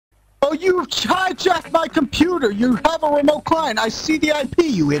you hijacked my computer. You have a remote client. I see the IP,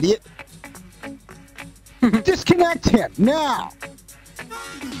 you idiot. Disconnect him, now.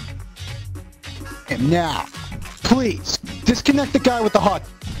 And now. Please, disconnect the guy with the hot.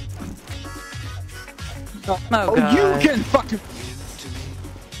 Oh, God. You can fucking...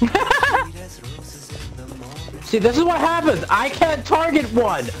 See, this is what happens. I can't target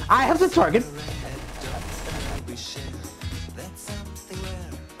one. I have to target.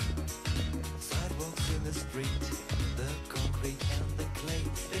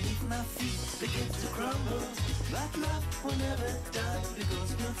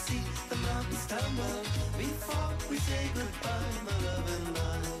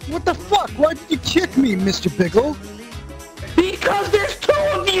 What the fuck? Why did you kick me, Mr. Biggle? Because there's two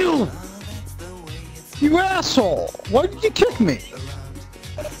of you! You asshole! Why did you kick me?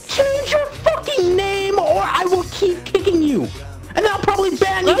 Change your fucking name or I will keep kicking you! And I'll probably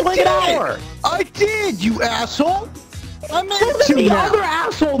ban you for like an hour! I did, you asshole! I made So it then to the now. other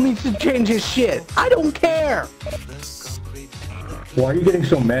asshole needs to change his shit! I don't care! Why are you getting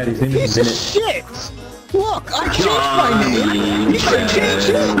so mad? His name is Piece of Minute. shit! Look, I changed my name! You should change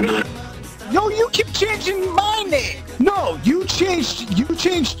it! Yo, you keep changing my name! No, you changed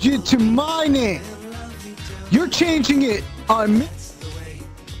it to my name! You're changing it on me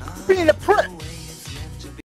being a prick!